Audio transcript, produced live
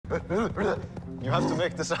You have to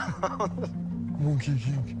make the sound. Monkey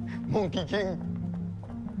King. Monkey King.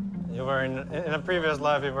 You were in a previous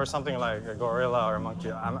life, you were something like a gorilla or a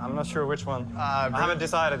monkey. I'm not sure which one. I haven't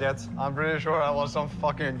decided yet. I'm pretty sure I was some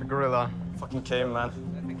fucking gorilla. Fucking caveman.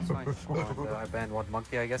 I think it's fine. I banned what,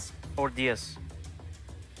 monkey, I guess? Or DS.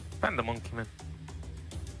 Ban the monkey, man.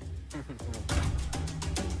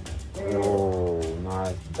 Oh,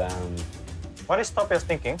 nice ban. What is Topias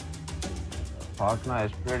thinking? Pugna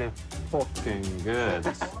is pretty fucking good.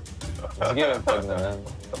 Let's give it Pugna, man.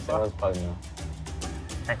 That was Pugna.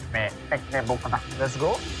 Let's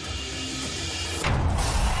go.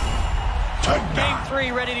 Game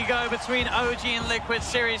 3 ready to go between OG and Liquid.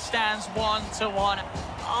 Series stands 1-1.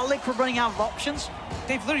 Are Liquid running out of options?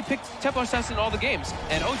 They've literally picked Tempo Assassin in all the games.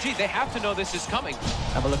 And OG, they have to know this is coming.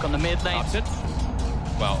 Have a look on the mid lane. Thompson.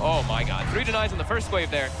 Well, oh my god. 3 denies on the first wave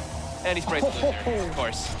there. And he sprays the loot there, of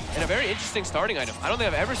course. And a very interesting starting item. I don't think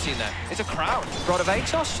I've ever seen that. It's a crown. Rod of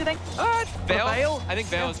Atos, do you think? Veil. I think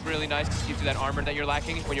Veil is really nice because it gives you that armor that you're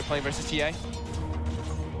lacking when you're playing versus TA.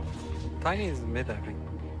 Tiny is mid, I think.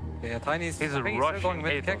 Yeah, Tiny is... He's rushing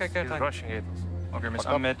Atos. He's rushing Atos. Okay, miss.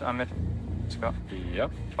 I'm mid. Let's go.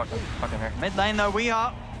 Yep. Fucking here. Mid lane, though, we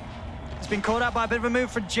are. He's been caught out by a bit of a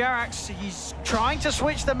move for Jerax. He's trying to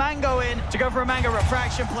switch the Mango in to go for a Mango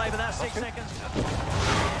refraction play, but that's 6 seconds.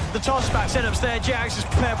 The toss back setups there. Jerax is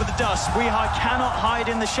prepared with the dust. Weehard cannot hide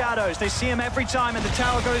in the shadows. They see him every time, and the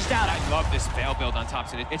tower goes down. I love this Veil build on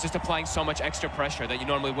Thompson. It's just applying so much extra pressure that you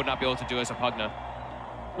normally would not be able to do as a Pugna.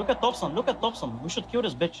 Look at Thompson. Look at Thompson. We should kill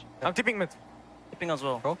this bitch. I'm tipping mid. Tipping as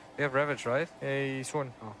well. Oh, we have Ravage, right? Hey,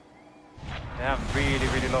 Swan. Oh. They have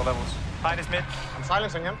really low levels. Tide is mid. I'm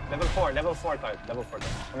silencing him. Level 4 Tide. Level 4 Tide.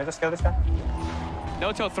 Let me just kill this guy.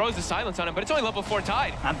 No-Tail throws the silence on him, but it's only level 4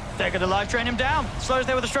 Tide. And they're going to live drain him down. Slows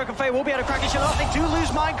there with a stroke of fate. We'll be able to crack his shit off. They do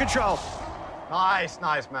lose mind control. Nice,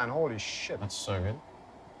 man. Holy shit. That's so good.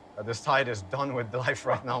 This Tide is done with life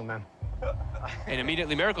right now, man. And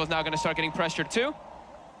immediately Miracle is now going to start getting pressured too.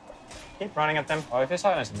 Keep running at them. Oh, if you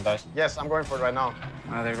silence him, dies. Yes, I'm going for it right now.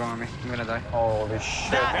 Oh, they're going on me. I'm gonna die. Holy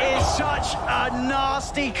shit. That is such a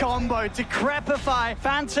nasty combo. Decrepify,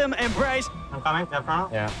 Phantom Embrace. I'm coming. You have chrono?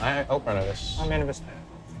 Yeah, I open this. I'm in this.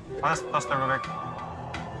 Fast the Rubik.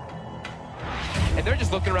 And they're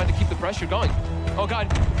just looking around to keep the pressure going. Oh god.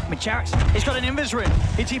 Jerax, he's got an invis ring.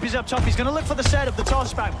 He TP's up top. He's going to look for the setup, the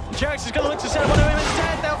toss back. Jerax is going to look to set up one of him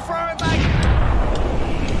instead. They'll throw it back.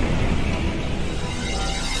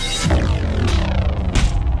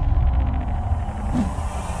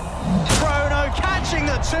 Catching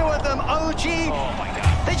the two of them, OG. Oh my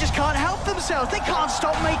god. They just can't help themselves. They can't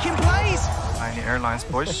stop making plays. Tiny airlines,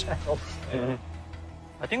 boys.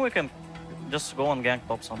 I think we can just go and gank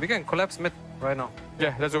Thompson. We can collapse mid right now.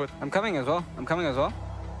 Yeah, let's do it. I'm coming as well.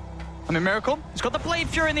 I mean, Miracle, he's got the Blade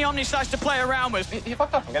Fury and the Omni Slash to play around with. He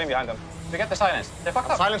fucked up. I'm getting behind them. We get the silence. They fucked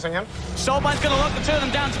up. Silencing him. Soulbind's going to lock the two of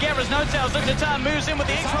them down together as No-Tails looking to turn, moves in with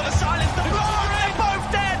the X for the silence. The blow, they're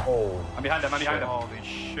both dead. Oh. I'm behind them. Holy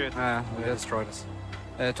shit. We destroyed us.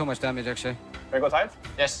 Too much damage, actually. Can we go Tide?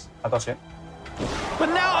 Yes. I thought so. But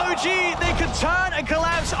now OG, they can turn and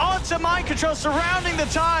collapse onto mind control surrounding the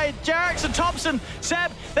Tide. Jerax and Thompson,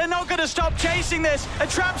 Seb, they're not going to stop chasing this. A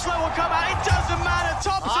trap slow will come out. It doesn't matter.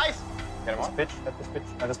 Thompson. Nice. Get him on. Get this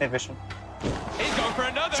bitch. I just need vision. He's going for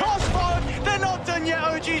another. Toss forward. They're not done yet,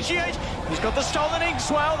 OGGH. He's got the stolen ink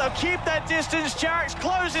swell. They'll keep their distance. Jerax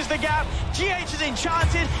closes the gap. GH is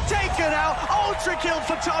enchanted, taken out, ultra kill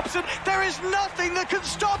for Thompson. There is nothing that can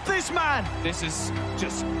stop this man. This is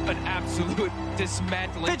just an absolute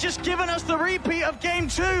dismantling. They're just giving us the repeat of game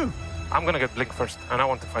 2. I'm gonna get Blink first, and I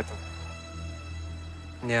want to fight them.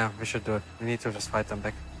 Yeah, we should do it. We need to just fight them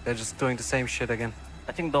back. They're just doing the same shit again.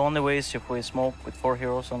 I think the only way is if we smoke with 4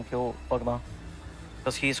 heroes and kill Pugna.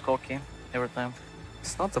 Because he's cocky every time.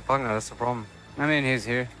 It's not the Pugna, that's the problem. I mean, he's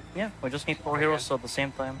here. Yeah, we just need 4 heroes at the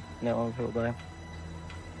same time. Yeah, all he'll die.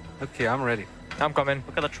 Okay, I'm ready. I'm coming.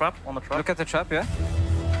 Look at the trap, on the trap. Look at the trap, yeah?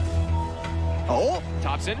 Oh!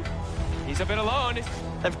 Thompson, he's a bit alone.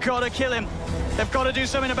 They've got to kill him. They've got to do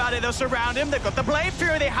something about it. They'll surround him. They've got the Blade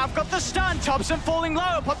Fury. They have got the stun. Thompson falling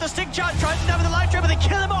low. Pop the stick charge. Tries to cover the life drain, but they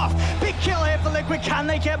kill him off. Big kill here for Liquid. Can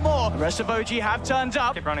they get more? The rest of OG have turned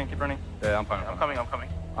up. Keep running. Yeah, I'm fine. I'm coming.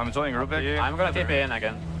 I'm joining Rubik. I'm gonna TP in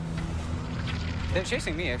again. They're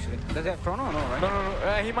chasing me, actually. Does he have chrono or no, right?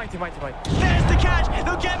 No. He might. There's the catch.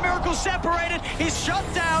 They'll get Miracle separated. He's shut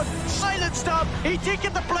down, silenced up. He did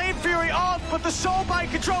get the Blade Fury off, but the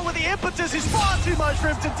Soulbind control with the impetus is far too much for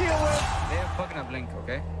him to deal with. They have Pugna Blink,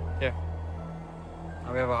 okay? Yeah.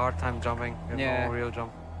 We have a hard time jumping. We have no real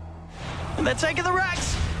jump. And they're taking the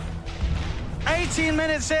racks. 18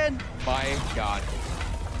 minutes in. My god.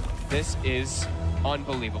 This is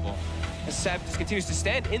unbelievable. As Seb just continues to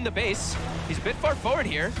stand in the base. He's a bit far forward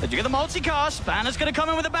here. They do get the multicast. Banner's going to come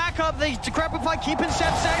in with a backup. They Decrepify keeping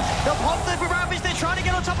Seb safe. They'll pop the Ravage. They're trying to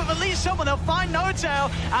get on top of at least someone. They'll find No Tail.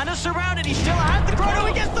 Anna's surrounded. He still has the Chrono.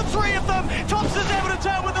 He gets the three of them. Thompson's able to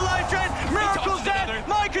turn with the life drain. Miracle's dead.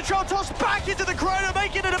 Mind control tossed back into the Chrono,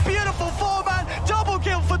 making it a beautiful four-man double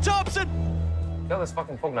kill for Thompson. Kill this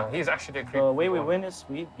fucking Pugna. He's actually a creep. The way we win is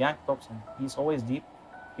we gank Thompson. He's always deep.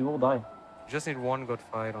 He will die. Just need one good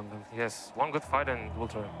fight on them. Yes, one good fight and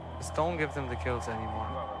ultra. Just don't give them the kills anymore.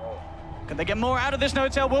 Can they get more out of this No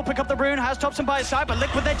Tail? Will pick up the rune, has Thompson by his side, but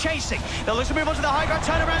Liquid they're chasing. They'll look to move on to the high ground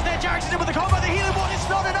turnarounds there. Jax is in with the combo, the healing one, it's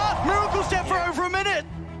not enough. Miracle's dead for over a minute.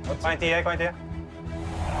 Point here.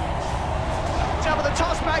 Down with the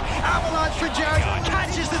toss back, avalanche for Jax,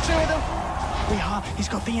 catches the two of them. He's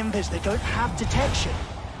got the invis, they don't have detection.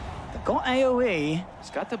 They've got AoE. He's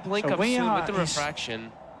got the blink So up soon with the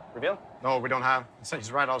refraction. Reveal. No, we don't have.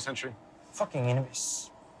 He's right out of sentry. Fucking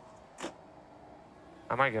enemies.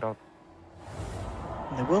 I might get out.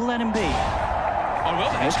 They will let him be. Oh,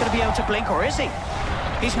 will they? He's going to be able to blink, or is he?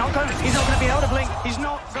 He's not going to be able to blink. He's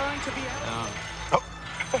not going to be able to.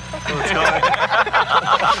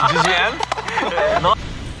 GGM?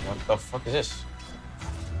 What the fuck is this?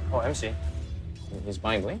 Oh, MC. He's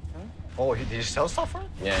buying Blink? Oh, did he sell stuff for it?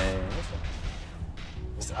 Yeah.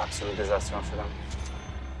 It's an absolute disaster for them.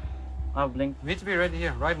 I have blink. We need to be ready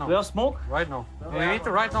here, right now. We have smoke? Right now. We need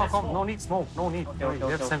to right now come. No need smoke. No need. Okay,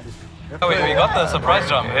 We have sentries. Oh, we got the surprise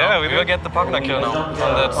jump. Yeah, we will get the Pugna kill now on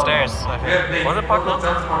the stairs. I think. Was it Pugna?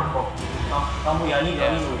 I need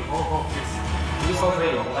Go, please. He's so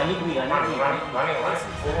ready. I need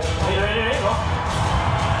Ready, go.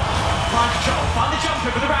 Find the jump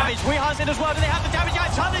with the Ravage. We has it as well. Do they have the damage?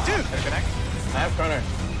 Yeah, it's time they do. I have Chrono.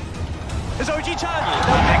 There's OG turn.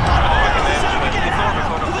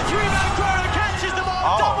 The three-man Chrono catches them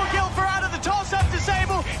all. Double kill for Anna. The toss-up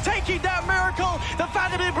disable. Taking down Miracle. The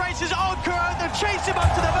Phantom embraces on Chrono. They chase him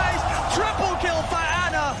up to the base. Triple kill for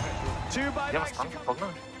Anna. Two by You have a stun for Pugna?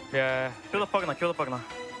 Yeah. Kill the Pugna.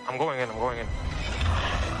 I'm going in.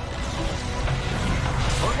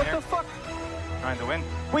 What the fuck? Trying to win.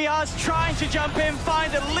 We are trying to jump in,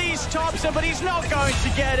 find at least Thompson, but he's not going to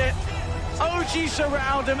get it. OG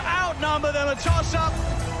surround him, outnumber them, a toss-up.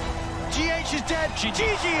 GH is dead, GG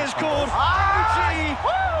is called. OG!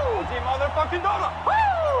 Woo! Team motherfucking Dota!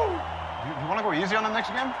 Woo! You want to go easy on them next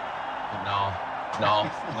game?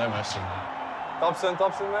 No mercy.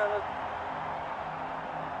 Thompson, man.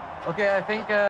 Okay, I think.